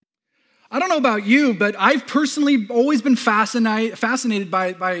I don't know about you, but I've personally always been fascinated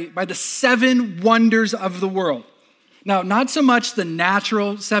by the seven wonders of the world. Now, not so much the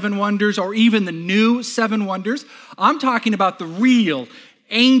natural seven wonders or even the new seven wonders. I'm talking about the real,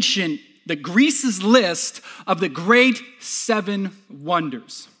 ancient, the Greece's list of the great seven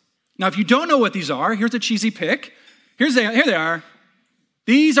wonders. Now, if you don't know what these are, here's a cheesy pick. Here they are.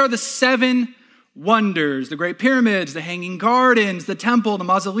 These are the seven wonders: the Great Pyramids, the Hanging Gardens, the Temple, the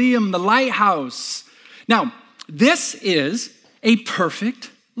Mausoleum, the Lighthouse. Now, this is a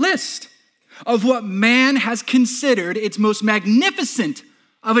perfect list of what man has considered its most magnificent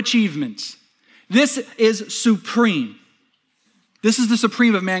of achievements. This is supreme. This is the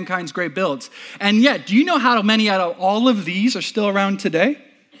supreme of mankind's great builds. And yet, do you know how many out of all of these are still around today?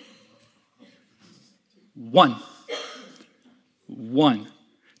 One.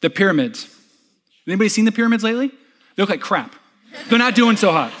 The pyramids. Anybody seen the pyramids lately? They look like crap. They're not doing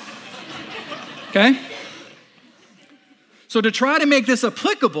so hot. Okay? So to try to make this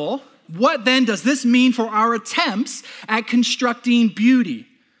applicable, what then does this mean for our attempts at constructing beauty,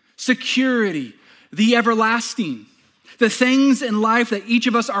 security, the everlasting, the things in life that each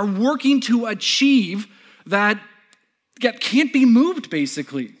of us are working to achieve that can't be moved,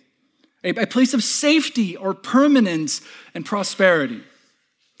 basically? A place of safety or permanence and prosperity.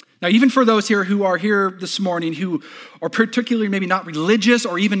 Now, even for those here who are here this morning who are particularly maybe not religious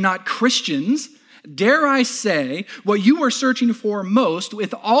or even not Christians, dare I say, what you are searching for most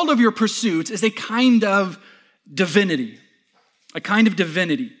with all of your pursuits is a kind of divinity. A kind of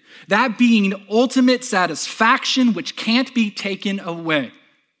divinity. That being ultimate satisfaction which can't be taken away.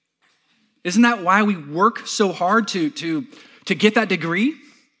 Isn't that why we work so hard to get that degree?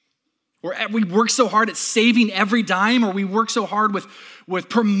 Or we work so hard at saving every dime, or we work so hard with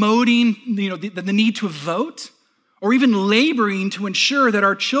promoting the need to vote, or even laboring to ensure that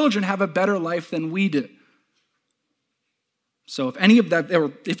our children have a better life than we do. So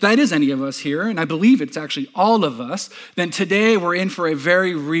if that is any of us here, and I believe it's actually all of us, then today we're in for a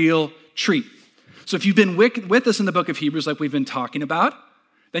very real treat. So if you've been with us in the book of Hebrews like we've been talking about,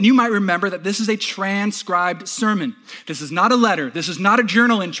 then you might remember that this is a transcribed sermon. This is not a letter. This is not a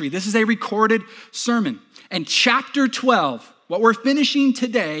journal entry. This is a recorded sermon. And chapter 12, what we're finishing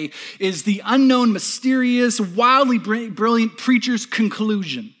today, is the unknown, mysterious, wildly brilliant preacher's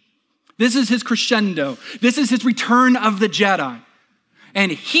conclusion. This is his crescendo. This is his return of the Jedi.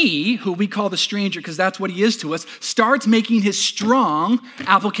 And he, who we call the stranger, because that's what he is to us, starts making his strong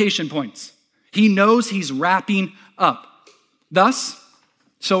application points. He knows he's wrapping up. Thus,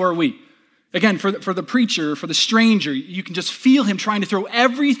 so are we. Again, for the preacher, for the stranger, you can just feel him trying to throw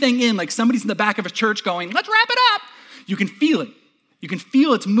everything in, like somebody's in the back of a church going, let's wrap it up. You can feel it. You can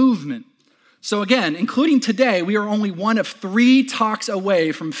feel its movement. So again, including today, we are only one of 3 talks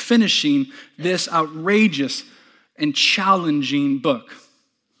away from finishing this outrageous and challenging book.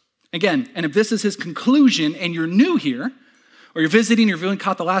 Again, and if this is his conclusion and you're new here, or you're visiting, you've really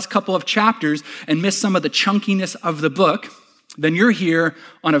caught the last couple of chapters and missed some of the chunkiness of the book, then you're here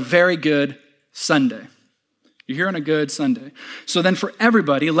on a very good Sunday. You're here on a good Sunday. So then for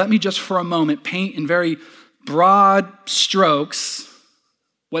everybody, let me just for a moment paint in very broad strokes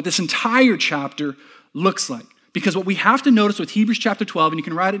what this entire chapter looks like. Because what we have to notice with Hebrews chapter 12, and you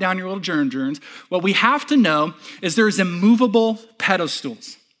can write it down in your little journals, what we have to know is there's immovable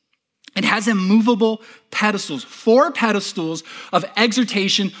pedestals. It has immovable pedestals, 4 pedestals of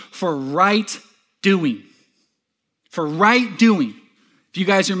exhortation for right doing. For right doing. If you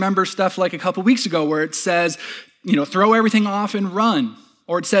guys remember stuff like a couple weeks ago where it says, throw everything off and run.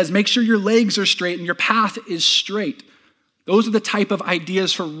 Or it says, make sure your legs are straight and your path is straight. Those are the type of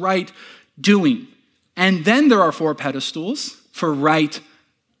ideas for right doing. And then there are 4 pedestals for right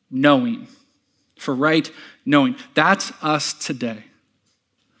knowing. For right knowing. That's us today.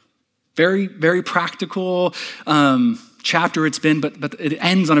 Very, very practical chapter it's been, but it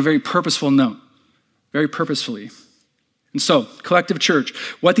ends on a very purposeful note. Very purposefully. And so, collective church,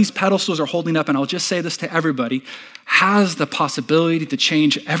 what these pedestals are holding up, and I'll just say this to everybody, has the possibility to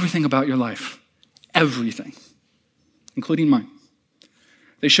change everything about your life. Everything. Including mine.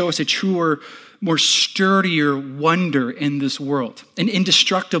 They show us a truer, more sturdier wonder in this world. An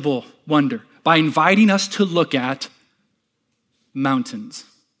indestructible wonder. By inviting us to look at mountains.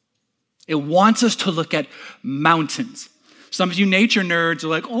 It wants us to look at mountains. Some of you nature nerds are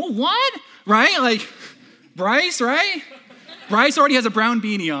like, oh, what? Right? Like, Bryce, right? Bryce already has a brown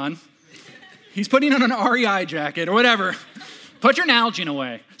beanie on. He's putting on an REI jacket or whatever. Put your Nalgene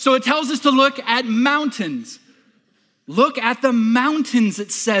away. So it tells us to look at mountains. Look at the mountains,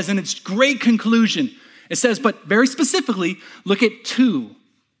 it says, in its great conclusion. It says, but very specifically, look at 2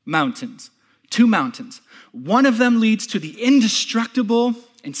 mountains. Two mountains. One of them leads to the indestructible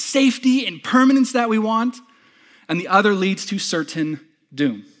and safety and permanence that we want, and the other leads to certain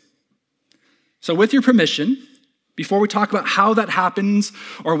doom. So with your permission, before we talk about how that happens,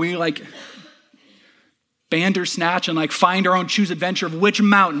 or we bandersnatch and find our own choose adventure of which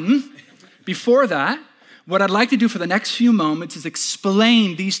mountain, before that, what I'd like to do for the next few moments is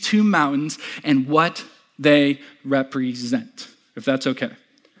explain these two mountains and what they represent, if that's okay.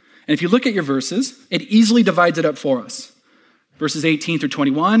 And if you look at your verses, it easily divides it up for us. Verses 18 through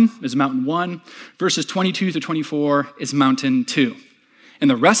 21 is mountain 1. Verses 22 through 24 is mountain 2. And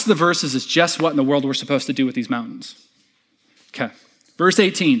the rest of the verses is just what in the world we're supposed to do with these mountains. Okay, verse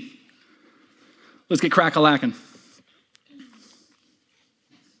 18. Let's get crack-a-lackin'.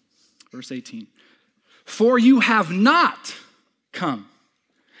 Verse 18. For you have not come.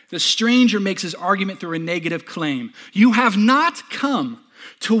 The stranger makes his argument through a negative claim. You have not come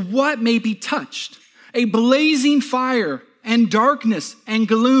to what may be touched, a blazing fire and darkness and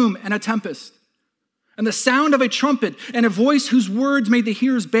gloom and a tempest, and the sound of a trumpet and a voice whose words made the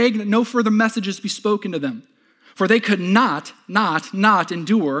hearers beg that no further messages be spoken to them. For they could not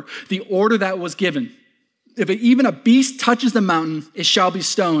endure the order that was given. If even a beast touches the mountain, it shall be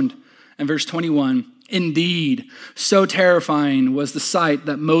stoned. And verse 21, indeed, so terrifying was the sight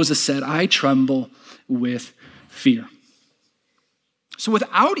that Moses said, I tremble with fear. So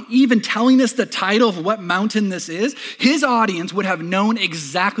without even telling us the title of what mountain this is, his audience would have known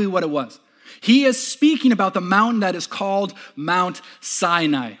exactly what it was. He is speaking about the mountain that is called Mount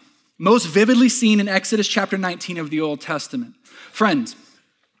Sinai, most vividly seen in Exodus chapter 19 of the Old Testament. Friends,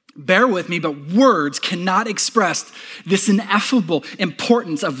 bear with me, but words cannot express this ineffable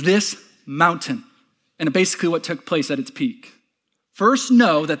importance of this mountain and basically what took place at its peak. First,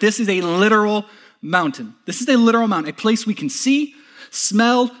 know that this is a literal mountain. This is a literal mountain, a place we can see,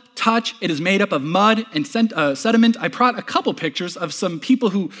 smell, touch. It is made up of mud and sediment. I brought a couple pictures of some people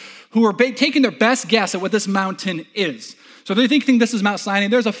who are taking their best guess at what this mountain is. So they think this is Mount Sinai.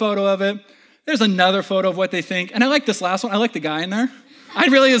 There's a photo of it. There's another photo of what they think. And I like this last one. I like the guy in there. I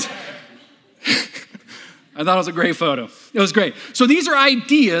thought it was a great photo. It was great. So these are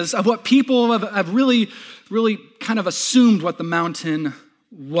ideas of what people have really kind of assumed what the mountain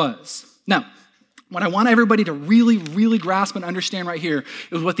was. Now, what I want everybody to really grasp and understand right here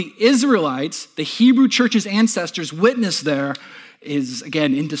is what the Israelites, the Hebrew church's ancestors, witnessed there is,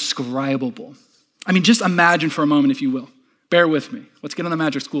 again, indescribable. I mean, just imagine for a moment, if you will. Bear with me. Let's get on the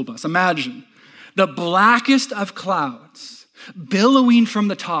Magic School Bus. Imagine the blackest of clouds billowing from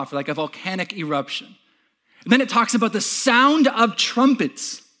the top like a volcanic eruption. And then it talks about the sound of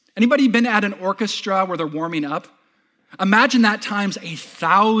trumpets. Anybody been at an orchestra where they're warming up? Imagine that times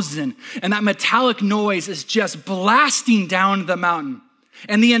 1,000, and that metallic noise is just blasting down the mountain.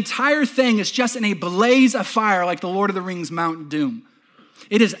 And the entire thing is just in a blaze of fire like the Lord of the Rings Mount Doom.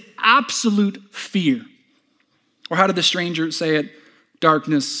 It is absolute fear. Or how did the stranger say it?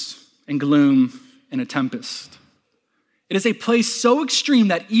 Darkness and gloom and a tempest. It is a place so extreme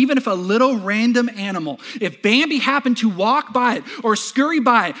that even if a little random animal, if Bambi happened to walk by it or scurry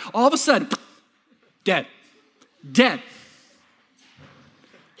by it, all of a sudden, dead.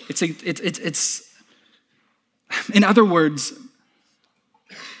 It's in other words,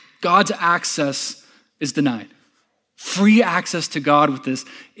 God's access is denied. Free access to God with this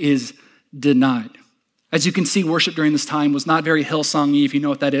is denied. As you can see, worship during this time was not very Hillsong-y, if you know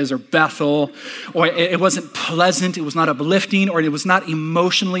what that is, or Bethel, or it wasn't pleasant, it was not uplifting, or it was not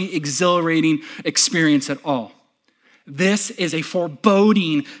emotionally exhilarating experience at all. This is a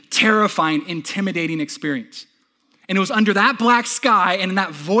foreboding, terrifying, intimidating experience. And it was under that black sky and in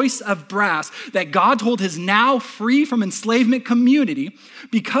that voice of brass that God told his now free from enslavement community,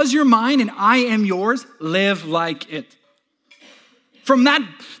 because you're mine and I am yours, live like it. From that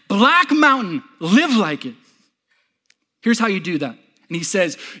black mountain, live like it. Here's how you do that. And he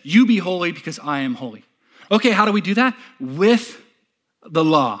says, you be holy because I am holy. Okay, how do we do that? With the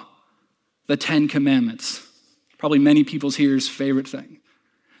law, the 10 Commandments. Probably many people's here's favorite thing.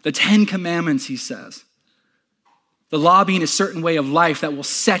 The 10 Commandments, he says. The law being a certain way of life that will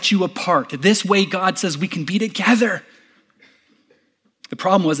set you apart. This way God says we can be together. The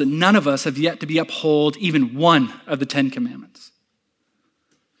problem was that none of us have yet to be uphold even one of the 10 Commandments.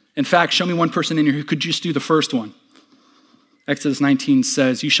 In fact, show me one person in here who could just do the first one. Exodus 19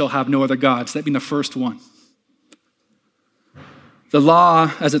 says, you shall have no other gods. That being the first one. The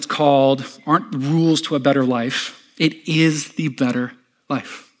law, as it's called, aren't rules to a better life. It is the better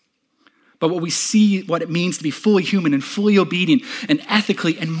life. But what we see, what it means to be fully human and fully obedient and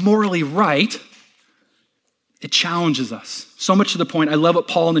ethically and morally right, It challenges us. So much to the point, I love what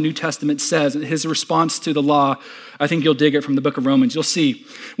Paul in the New Testament says. His response to the law, I think you'll dig it from the book of Romans. You'll see,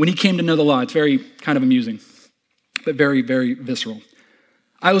 when he came to know the law, it's very kind of amusing, but very, very visceral.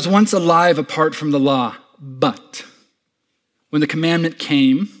 I was once alive apart from the law, but when the commandment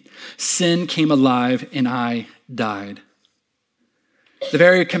came, sin came alive and I died. The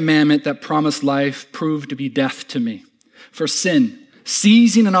very commandment that promised life proved to be death to me. For sin,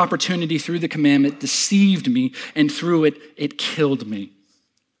 seizing an opportunity through the commandment, deceived me, and through it, it killed me.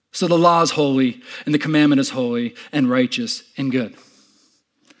 So the law is holy, and the commandment is holy, and righteous, and good.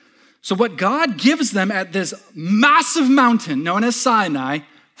 So what God gives them at this massive mountain known as Sinai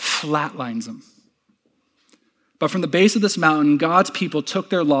flatlines them. But from the base of this mountain, God's people took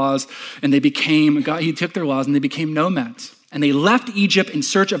their laws, and he took their laws, and they became nomads. And they left Egypt in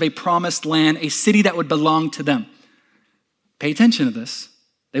search of a promised land, a city that would belong to them. Pay attention to this.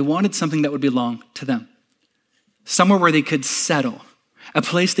 They wanted something that would belong to them. Somewhere where they could settle. A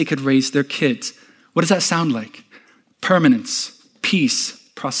place they could raise their kids. What does that sound like? Permanence, peace,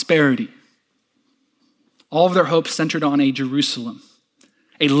 prosperity. All of their hopes centered on a Jerusalem.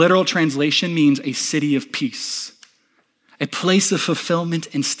 A literal translation means a city of peace. A place of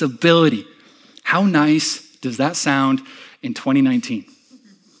fulfillment and stability. How nice does that sound in 2019?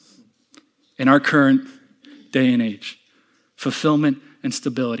 In our current day and age. Fulfillment and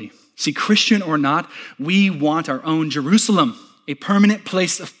stability. See, Christian or not, we want our own Jerusalem, a permanent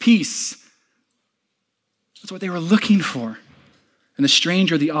place of peace. That's what they were looking for. And the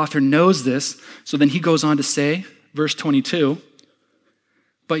stranger, the author, knows this. So then he goes on to say, verse 22,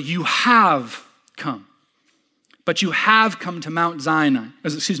 but you have come. But you have come to Mount Zion,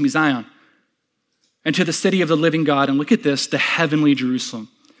 and to the city of the living God. And look at this, the heavenly Jerusalem,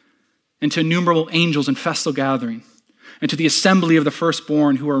 and to innumerable angels in festal gathering, and to the assembly of the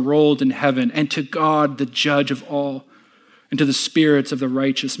firstborn who are enrolled in heaven, and to God, the judge of all, and to the spirits of the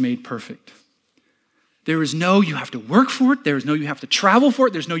righteous made perfect. There is no you have to work for it. There is no you have to travel for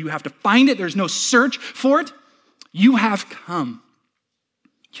it. There's no you have to find it. There's no search for it. You have come.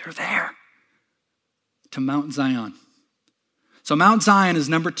 You're there to Mount Zion. So Mount Zion is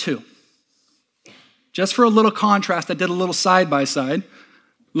number 2. Just for a little contrast, I did a little side-by-side, a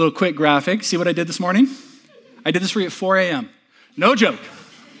little quick graphic. See what I did this morning? I did this for you at 4 a.m. No joke.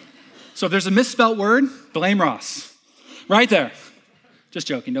 So if there's a misspelt word, blame Ross. Right there. Just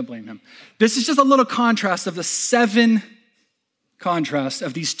joking, don't blame him. This is just a little contrast of the 7 contrasts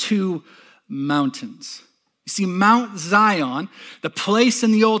of these 2 mountains. You see, Mount Zion, the place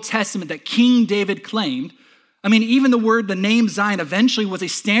in the Old Testament that King David claimed, even the name Zion eventually was a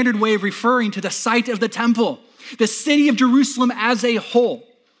standard way of referring to the site of the temple, the city of Jerusalem as a whole.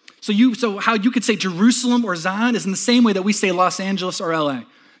 So how you could say Jerusalem or Zion is in the same way that we say Los Angeles or LA.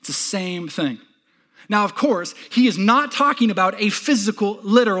 It's the same thing. Now, of course, he is not talking about a physical,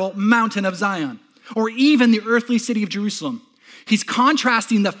 literal mountain of Zion or even the earthly city of Jerusalem. He's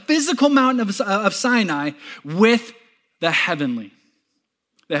contrasting the physical mountain of Sinai with the heavenly.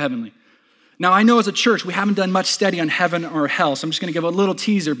 The heavenly. Now, I know as a church, we haven't done much study on heaven or hell, so I'm just going to give a little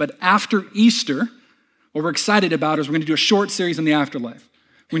teaser, but after Easter, what we're excited about is we're going to do a short series on the afterlife.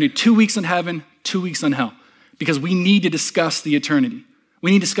 We're going to do 2 weeks on heaven, 2 weeks on hell, because we need to discuss the eternity. We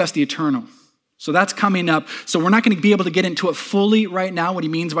need to discuss the eternal. So that's coming up. So we're not going to be able to get into it fully right now, what he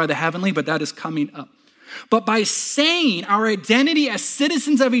means by the heavenly, but that is coming up. But by saying our identity as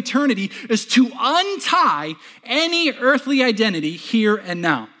citizens of eternity is to untie any earthly identity here and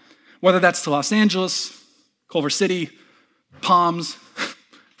now, whether that's to Los Angeles, Culver City, Palms,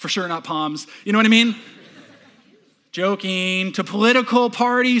 for sure not Palms, you know what I mean? Joking, to political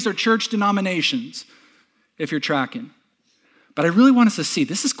parties or church denominations, if you're tracking. But I really want us to see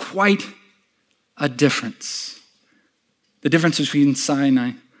this is quite a difference. The difference between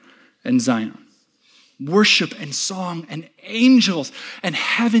Sinai and Zion. Worship and song and angels and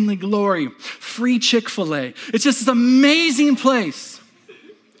heavenly glory. Free Chick-fil-A. It's just this amazing place.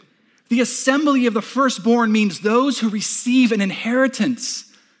 The assembly of the firstborn means those who receive an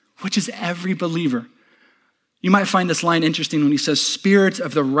inheritance, which is every believer. You might find this line interesting when he says, spirits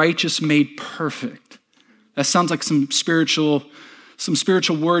of the righteous made perfect. That sounds like some spiritual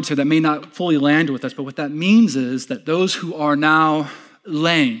words here that may not fully land with us, but what that means is that those who are now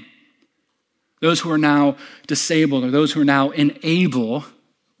lame, those who are now disabled, or those who are now unable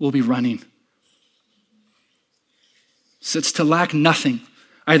will be running. So it's to lack nothing,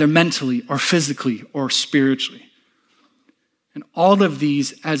 either mentally or physically or spiritually. And all of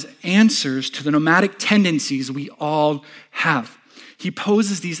these as answers to the nomadic tendencies we all have. He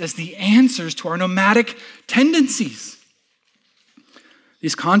poses these as the answers to our nomadic tendencies.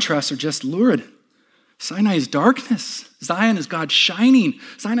 These contrasts are just lurid. Sinai is darkness. Zion is God shining.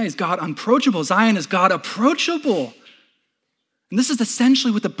 Sinai is God unapproachable. Zion is God approachable. And this is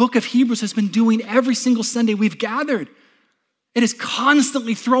essentially what the book of Hebrews has been doing every single Sunday we've gathered. It is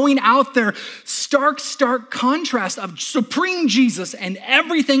constantly throwing out their stark contrast of supreme Jesus and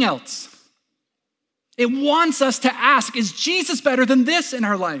everything else. It wants us to ask, is Jesus better than this in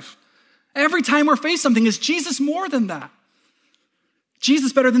our life? Every time we're faced something, is Jesus more than that?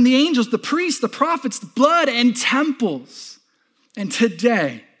 Jesus better than the angels, the priests, the prophets, the blood, and temples. And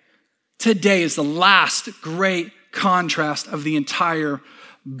today is the last great contrast of the entire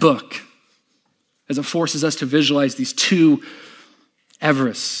book, as it forces us to visualize these two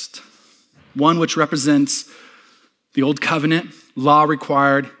Everest. One which represents the old covenant, law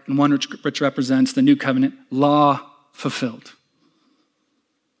required, and one which represents the new covenant, law fulfilled.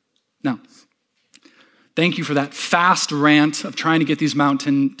 Now, thank you for that fast rant of trying to get these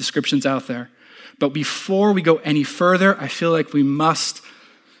mountain descriptions out there. But before we go any further, I feel like we must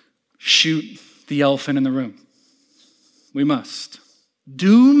shoot the elephant in the room. We must.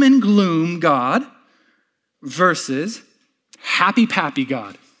 Doom and gloom God versus happy pappy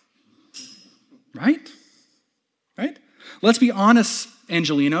God. Right? Right? Let's be honest,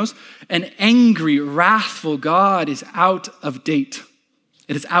 Angelinos. An angry, wrathful God is out of date.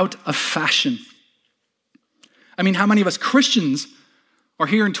 It is out of fashion. I mean, how many of us Christians are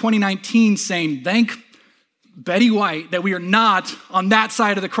here in 2019 saying, thank Betty White that we are not on that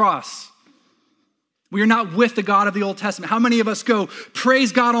side of the cross? We are not with the God of the Old Testament. How many of us go,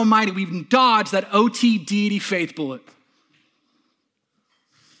 praise God Almighty, we've dodged that OT deity faith bullet?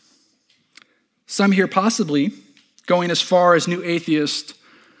 Some here possibly going as far as new atheist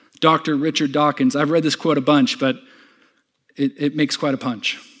Dr. Richard Dawkins. I've read this quote a bunch, but it makes quite a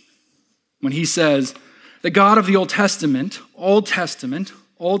punch. When he says, the God of the Old Testament, is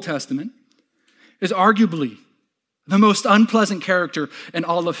arguably the most unpleasant character in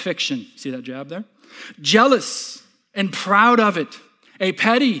all of fiction. See that jab there? Jealous and proud of it, a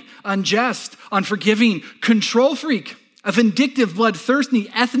petty, unjust, unforgiving control freak, a vindictive, bloodthirsty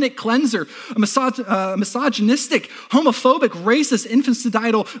ethnic cleanser, a misogynistic, homophobic, racist,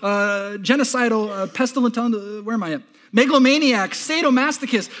 infanticidal, genocidal, pestilent, where am I at? Megalomaniac,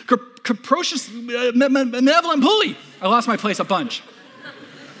 sadomasochist, capricious, malevolent bully. I lost my place a bunch.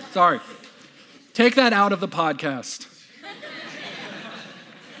 Sorry. Take that out of the podcast.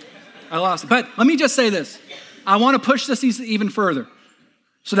 I lost it. But let me just say this. I want to push this even further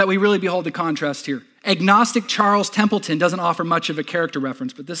so that we really behold the contrast here. Agnostic Charles Templeton doesn't offer much of a character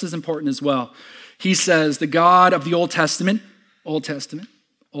reference, but this is important as well. He says the God of the Old Testament,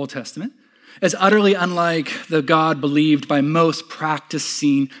 is utterly unlike the God believed by most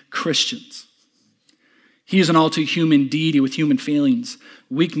practicing Christians. He is an all too human deity with human failings,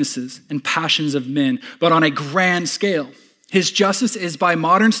 weaknesses, and passions of men, but on a grand scale. His justice is by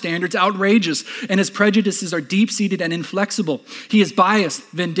modern standards outrageous, and his prejudices are deep-seated and inflexible. He is biased,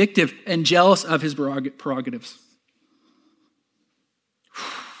 vindictive, and jealous of his prerogatives.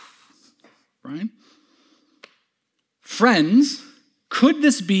 Brian? Friends, could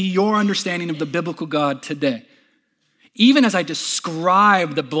this be your understanding of the biblical God today? Even as I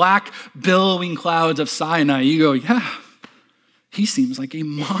describe the black billowing clouds of Sinai, you go, yeah, he seems like a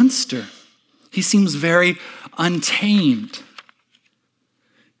monster. He seems very untamed.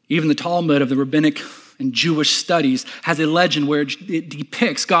 Even the Talmud of the rabbinic and Jewish studies has a legend where it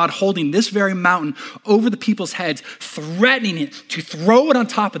depicts God holding this very mountain over the people's heads, threatening it to throw it on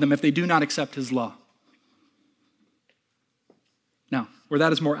top of them if they do not accept his law. Now, where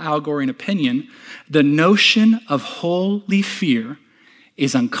that is more allegory and opinion, the notion of holy fear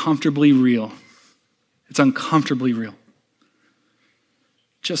is uncomfortably real. It's uncomfortably real.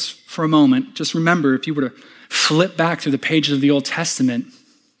 Just for a moment, just remember, if you were to flip back through the pages of the Old Testament,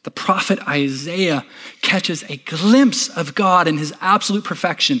 the prophet Isaiah catches a glimpse of God in his absolute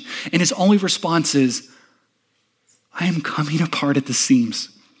perfection, and his only response is, I am coming apart at the seams.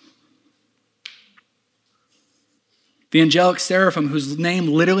 The angelic seraphim, whose name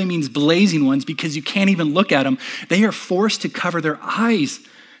literally means blazing ones because you can't even look at them, they are forced to cover their eyes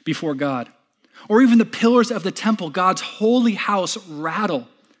before God. Or even the pillars of the temple, God's holy house, rattle.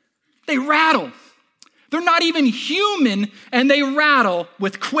 They rattle. They're not even human, and they rattle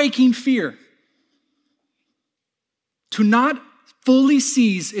with quaking fear. To not fully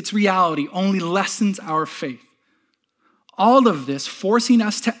seize its reality only lessens our faith. All of this forcing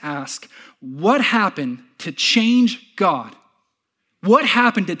us to ask, what happened to change God? What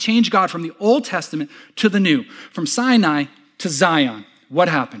happened to change God from the Old Testament to the New? From Sinai to Zion? What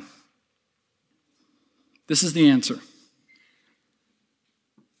happened? This is the answer.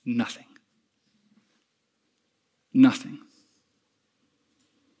 Nothing. Nothing.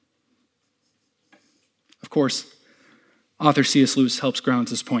 Of course, author C.S. Lewis helps ground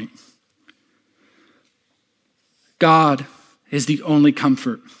this point. God is the only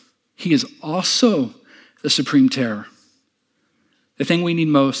comfort. He is also the supreme terror, the thing we need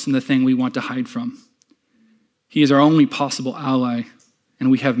most and the thing we want to hide from. He is our only possible ally, and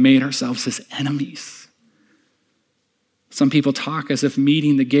we have made ourselves his enemies. Some people talk as if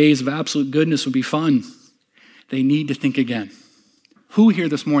meeting the gaze of absolute goodness would be fun. They need to think again. Who here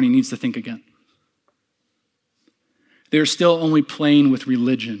this morning needs to think again? They're still only playing with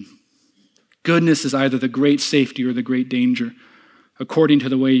religion. Goodness is either the great safety or the great danger, according to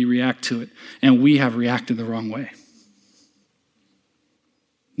the way you react to it. And we have reacted the wrong way.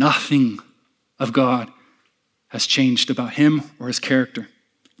 Nothing of God has changed about him or his character.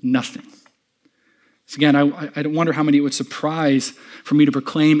 Nothing. So again, I wonder how many it would surprise for me to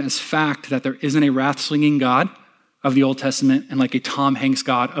proclaim as fact that there isn't a wrath-slinging God of the Old Testament and like a Tom Hanks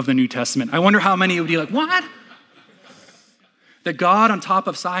God of the New Testament. I wonder how many would be like, what? The God on top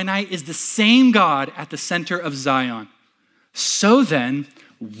of Sinai is the same God at the center of Zion. So then,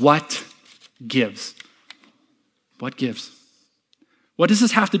 what gives? What gives? What does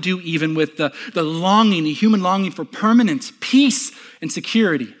this have to do even with the longing, the human longing for permanence, peace, and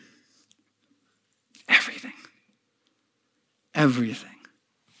security? Everything. Everything.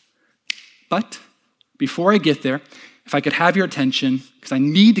 But before I get there, if I could have your attention, because I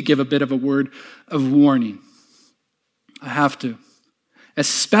need to give a bit of a word of warning. I have to.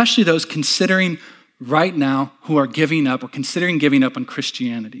 Especially those considering right now who are giving up or considering giving up on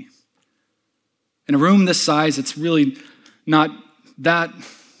Christianity. In a room this size, it's really not that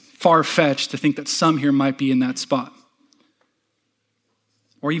far-fetched to think that some here might be in that spot.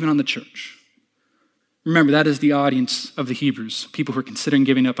 Or even on the church. Remember, that is the audience of the Hebrews, people who are considering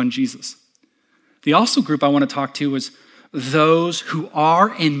giving up on Jesus. The also group I want to talk to is those who are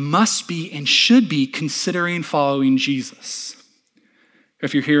and must be and should be considering following Jesus.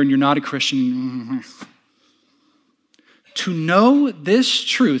 If you're here and you're not a Christian, to know this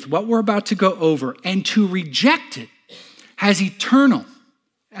truth, what we're about to go over, and to reject it has eternal,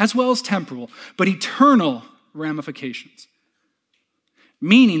 as well as temporal, but eternal ramifications.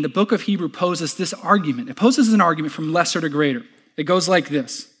 Meaning the book of Hebrews poses this argument. It poses an argument from lesser to greater. It goes like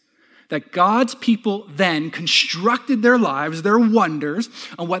this. That God's people then constructed their lives, their wonders,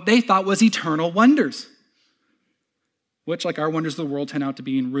 on what they thought was eternal wonders, which, like our wonders of the world, turn out to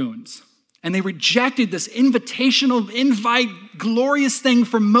be in ruins. And they rejected this invite, glorious thing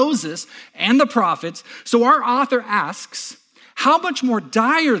from Moses and the prophets. So our author asks, how much more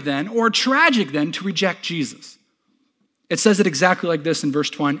dire then, or tragic then, to reject Jesus? It says it exactly like this in verse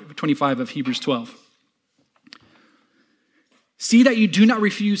 25 of Hebrews 12. See that you do not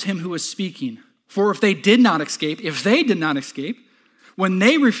refuse him who is speaking. For if they did not escape, when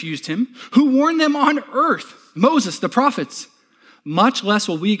they refused him, who warned them on earth, Moses, the prophets, much less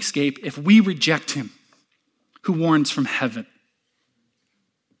will we escape if we reject him who warns from heaven.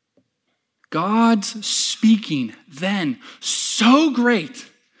 God's speaking then, so great,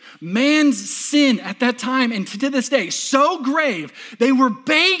 man's sin at that time and to this day, so grave, they were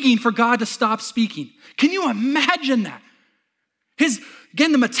begging for God to stop speaking. Can you imagine that?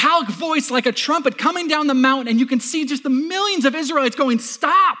 Again, the metallic voice like a trumpet coming down the mountain, and you can see just the millions of Israelites going,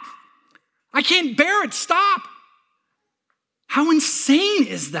 stop. I can't bear it, stop. How insane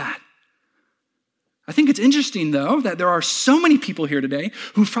is that? I think it's interesting, though, that there are so many people here today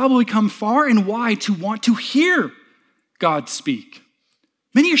who've probably come far and wide to want to hear God speak.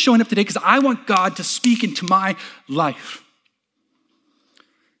 Many are showing up today because I want God to speak into my life.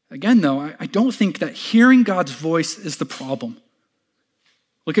 Again, though, I don't think that hearing God's voice is the problem.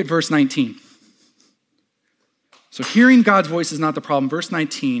 Look at verse 19. So hearing God's voice is not the problem. Verse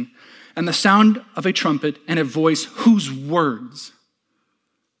 19, and the sound of a trumpet and a voice whose words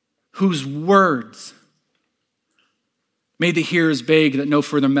made the hearers beg that no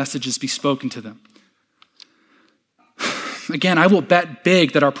further messages be spoken to them. Again, I will bet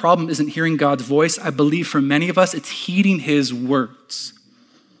big that our problem isn't hearing God's voice. I believe for many of us, it's heeding his words.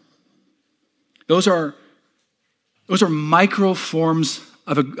 Those are micro forms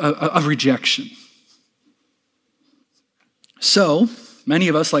of rejection. So, many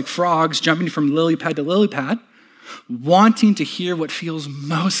of us, like frogs, jumping from lily pad to lily pad, wanting to hear what feels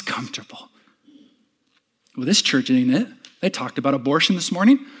most comfortable. Well, this church ain't it. They talked about abortion this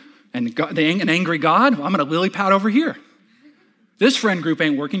morning, and an angry God. Well, I'm going to lily pad over here. This friend group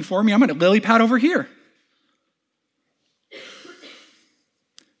ain't working for me. I'm going to lily pad over here.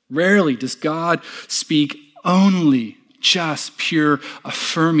 Rarely does God speak only just pure,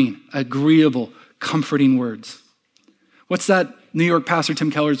 affirming, agreeable, comforting words. What's that New York pastor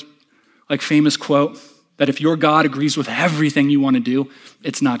Tim Keller's famous quote? That if your God agrees with everything you want to do,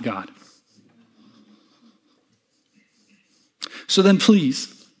 it's not God. So then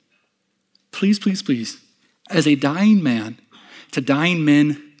please, as a dying man to dying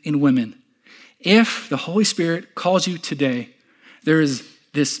men and women, if the Holy Spirit calls you today, there is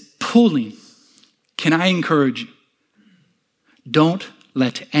this pulling. Can I encourage you? Don't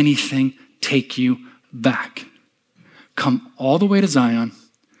let anything take you back. Come all the way to Zion.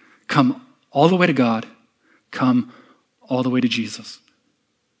 Come all the way to God. Come all the way to Jesus.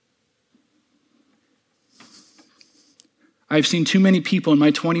 I've seen too many people in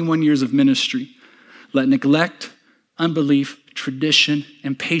my 21 years of ministry let neglect, unbelief, tradition,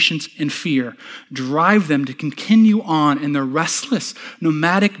 impatience, and fear drive them to continue on in their restless,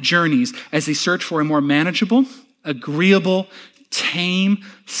 nomadic journeys as they search for a more manageable, agreeable, tame,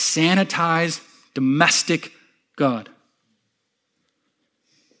 sanitized, domestic God.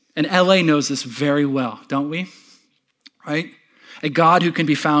 And LA knows this very well, don't we? Right? A God who can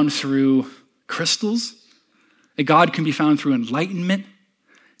be found through crystals. A God can be found through enlightenment,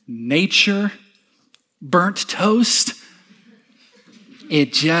 nature, burnt toast.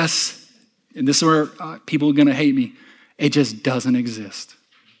 It just, and this is where people are going to hate me, it just doesn't exist.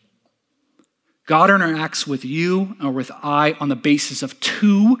 God interacts with you or with I on the basis of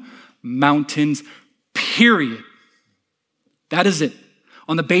two mountains, period. That is it.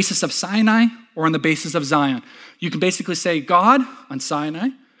 On the basis of Sinai or on the basis of Zion. You can basically say, God, on Sinai,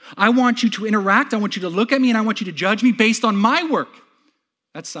 I want you to interact, I want you to look at me, and I want you to judge me based on my work.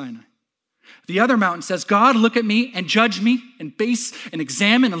 That's Sinai. The other mountain says, God, look at me and judge me and base and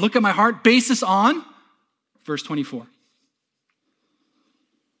examine and look at my heart, basis on verse 24.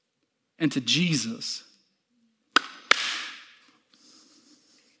 And to Jesus,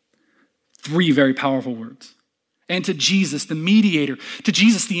 three very powerful words. And to Jesus, the mediator, to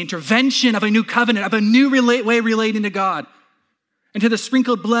Jesus, the intervention of a new covenant, of a new way relating to God, and to the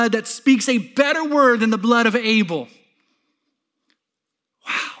sprinkled blood that speaks a better word than the blood of Abel.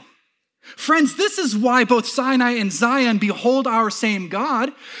 Wow. Friends, this is why both Sinai and Zion behold our same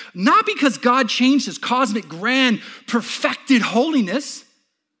God, not because God changed his cosmic, grand, perfected holiness,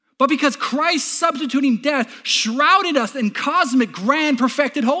 but because Christ's substituting death shrouded us in cosmic, grand,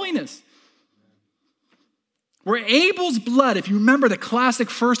 perfected holiness. Where Abel's blood, if you remember the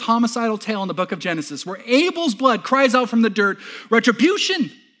classic first homicidal tale in the book of Genesis, where Abel's blood cries out from the dirt, retribution,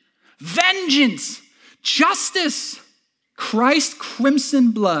 vengeance, justice. Christ's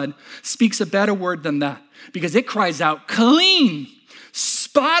crimson blood speaks a better word than that because it cries out clean,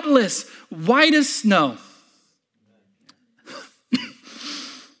 spotless, white as snow.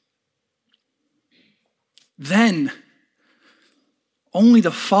 Then only the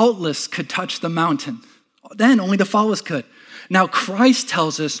faultless could touch the mountain. Then only the faultless could. Now Christ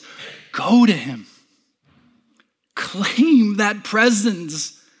tells us, go to him. Claim that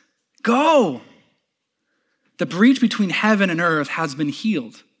presence. Go. The breach between heaven and earth has been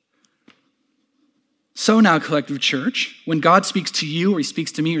healed. So now, collective church, when God speaks to you or he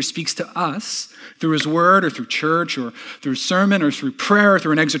speaks to me or speaks to us through his word or through church or through sermon or through prayer or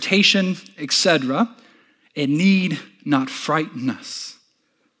through an exhortation, etc., it need not frighten us.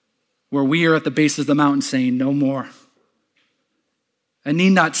 Where we are at the base of the mountain saying, no more. It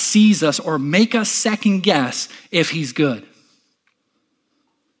need not seize us or make us second guess if he's good.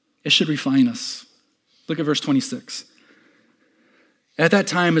 It should refine us. Look at verse 26. At that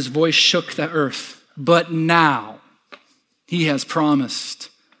time, his voice shook the earth, but now he has promised,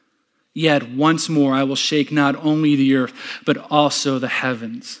 yet once more I will shake not only the earth, but also the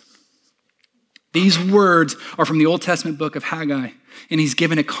heavens. These words are from the Old Testament book of Haggai, and he's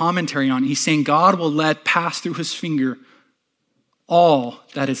given a commentary on it. He's saying God will let pass through his finger all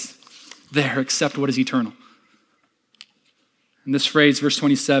that is there except what is eternal. And this phrase, verse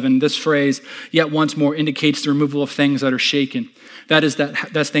 27, this phrase, yet once more, indicates the removal of things that are shaken.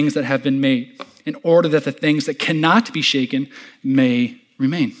 That's things that have been made, in order that the things that cannot be shaken may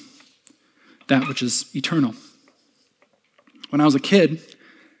remain. That which is eternal. When I was a kid,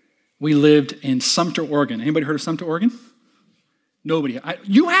 we lived in Sumter, Oregon. Anybody heard of Sumter, Oregon? Nobody.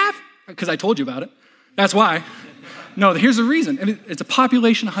 You have? Because I told you about it. That's why. No, here's the reason. I mean, it's a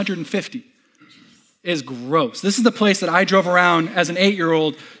population of 150. It's gross. This is the place that I drove around as an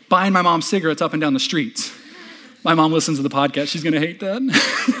 8-year-old buying my mom cigarettes up and down the streets. My mom listens to the podcast. She's going to hate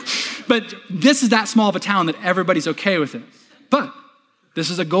that. But this is that small of a town that everybody's okay with it. But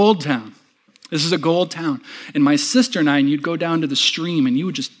this is a gold town. This is a gold town. And my sister and you'd go down to the stream and you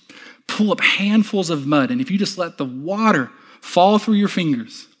would just pull up handfuls of mud. And if you just let the water fall through your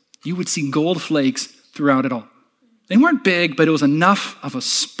fingers, you would see gold flakes throughout it all. They weren't big, but it was enough of a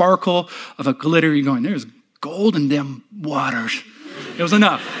sparkle, of a glitter. You're going, there's gold in them waters. It was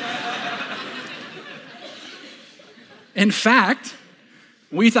enough. In fact,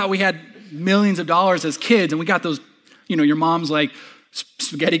 we thought we had millions of dollars as kids, and we got those, your mom's like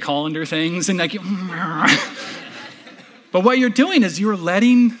spaghetti colander things, and like, but what you're doing is you're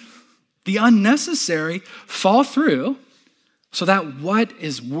letting the unnecessary fall through so that what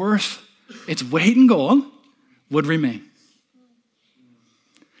is worth its weight in gold would remain.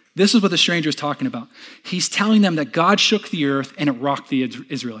 This is what the stranger is talking about. He's telling them that God shook the earth and it rocked the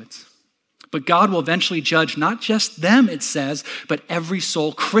Israelites. But God will eventually judge not just them, it says, but every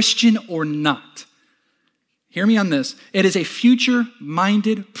soul, Christian or not. Hear me on this. It is a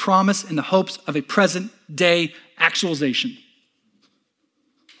future-minded promise in the hopes of a present-day actualization.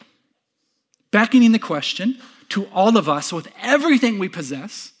 Beckoning the question to all of us with everything we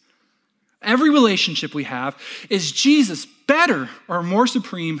possess, every relationship we have, is Jesus better or more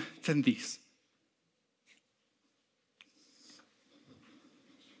supreme than these?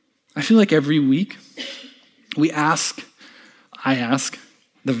 I feel like every week I ask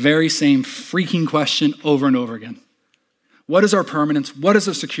the very same freaking question over and over again. What is our permanence? What is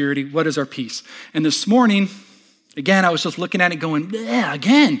our security? What is our peace? And this morning, again, I was just looking at it going, yeah,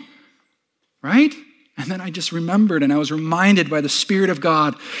 again, right? And then I just remembered and I was reminded by the Spirit of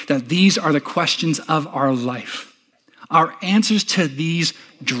God that these are the questions of our life. Our answers to these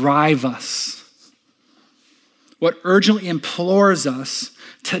drive us. What urgently implores us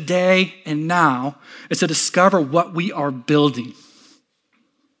today and now is to discover what we are building,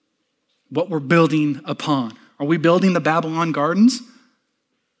 what we're building upon. Are we building the Babylon Gardens?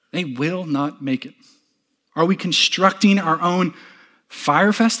 They will not make it. Are we constructing our own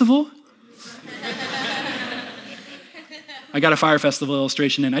fire festival? I got a fire festival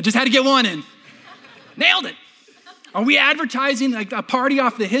illustration in. I just had to get one in. Nailed it. Are we advertising like a party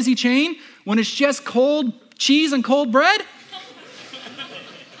off the Hizzy chain when it's just cold cheese and cold bread?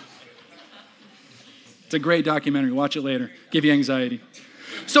 It's a great documentary. Watch it later. Give you anxiety.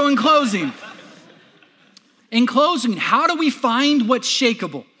 So in closing, how do we find what's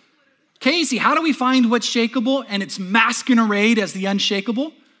shakeable? Casey, how do we find what's shakeable and it's masquerade as the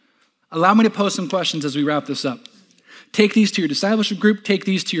unshakable? Allow me to pose some questions as we wrap this up. Take these to your discipleship group. Take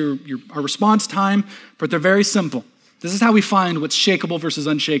these to our response time, but they're very simple. This is how we find what's shakeable versus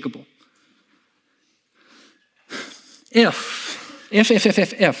unshakable. If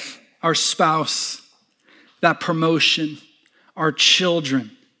our spouse, that promotion, our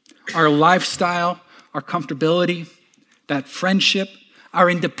children, our lifestyle, our comfortability, that friendship, our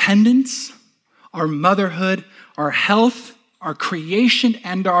independence, our motherhood, our health, our creation,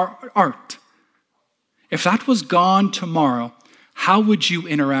 and our art, if that was gone tomorrow, how would you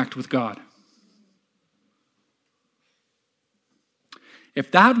interact with God? If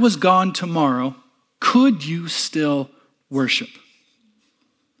that was gone tomorrow, could you still worship?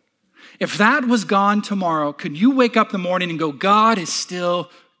 If that was gone tomorrow, could you wake up in the morning and go, God is still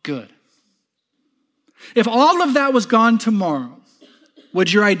good? If all of that was gone tomorrow,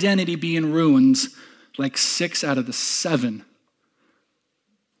 would your identity be in ruins like 6 out of the 7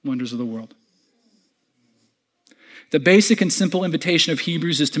 wonders of the world? The basic and simple invitation of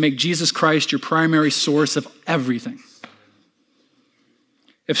Hebrews is to make Jesus Christ your primary source of everything.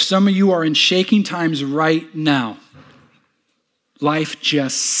 If some of you are in shaking times right now, life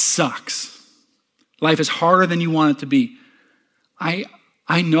just sucks. Life is harder than you want it to be. I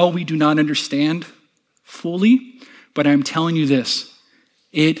know we do not understand fully, but I'm telling you this,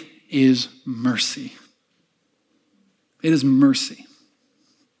 it is mercy. It is mercy.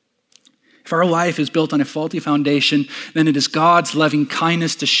 If our life is built on a faulty foundation, then it is God's loving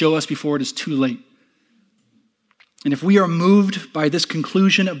kindness to show us before it is too late. And if we are moved by this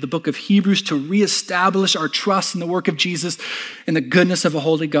conclusion of the book of Hebrews to reestablish our trust in the work of Jesus and the goodness of a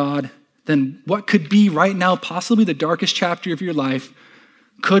holy God, then what could be right now possibly the darkest chapter of your life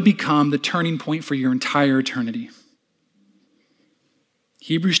could become the turning point for your entire eternity.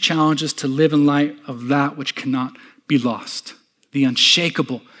 Hebrews challenges to live in light of that which cannot be lost, the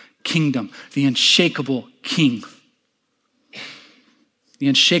unshakable kingdom, the unshakable king, the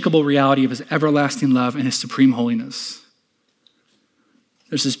unshakable reality of his everlasting love and his supreme holiness.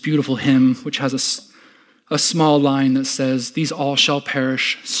 There's this beautiful hymn which has a small line that says, "These all shall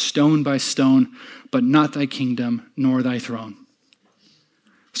perish, stone by stone, but not thy kingdom nor thy throne."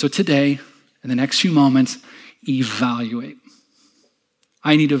 So today, in the next few moments, evaluate.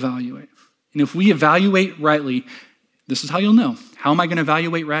 I need to evaluate. And if we evaluate rightly, this is how you'll know. How am I going to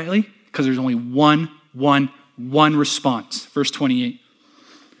evaluate rightly? Because there's only one response. Verse 28.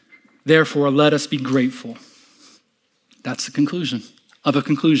 Therefore, let us be grateful. That's the conclusion of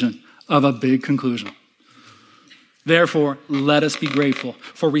a big conclusion. Therefore, let us be grateful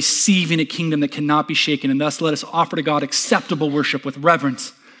for receiving a kingdom that cannot be shaken, and thus let us offer to God acceptable worship with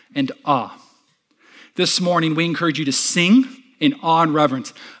reverence and awe. This morning, we encourage you to sing in awe and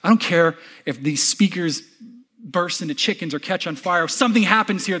reverence. I don't care if these speakers burst into chickens or catch on fire, if something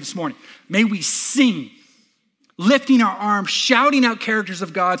happens here this morning. May we sing, lifting our arms, shouting out characters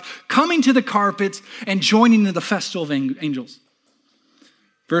of God, coming to the carpets, and joining in the festival of angels.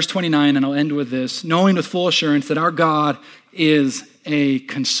 Verse 29, and I'll end with this, knowing with full assurance that our God is a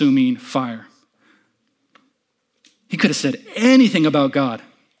consuming fire. He could have said anything about God.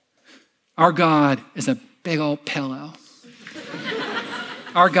 Our God is a big old pillow.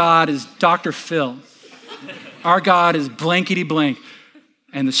 Our God is Dr. Phil. Our God is blankety blank.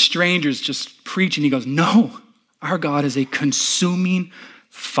 And the stranger's just preaching. He goes, no, our God is a consuming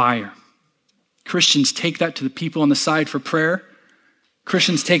fire. Christians take that to the people on the side for prayer.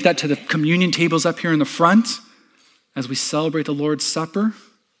 Christians take that to the communion tables up here in the front as we celebrate the Lord's Supper.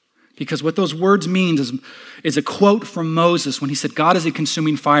 Because what those words means is a quote from Moses when he said, God is a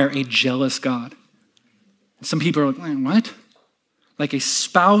consuming fire, a jealous God. And some people are like, what? Like a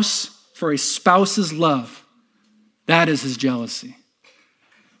spouse for a spouse's love. That is his jealousy.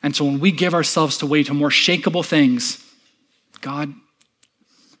 And so when we give ourselves to more shakable things, God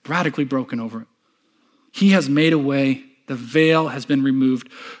radically broken over it. He has made a way. The veil has been removed.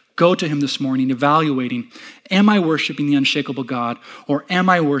 Go to him this morning evaluating, am I worshiping the unshakable God, or am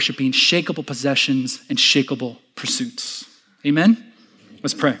I worshiping shakable possessions and shakable pursuits? Amen?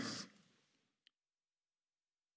 Let's pray.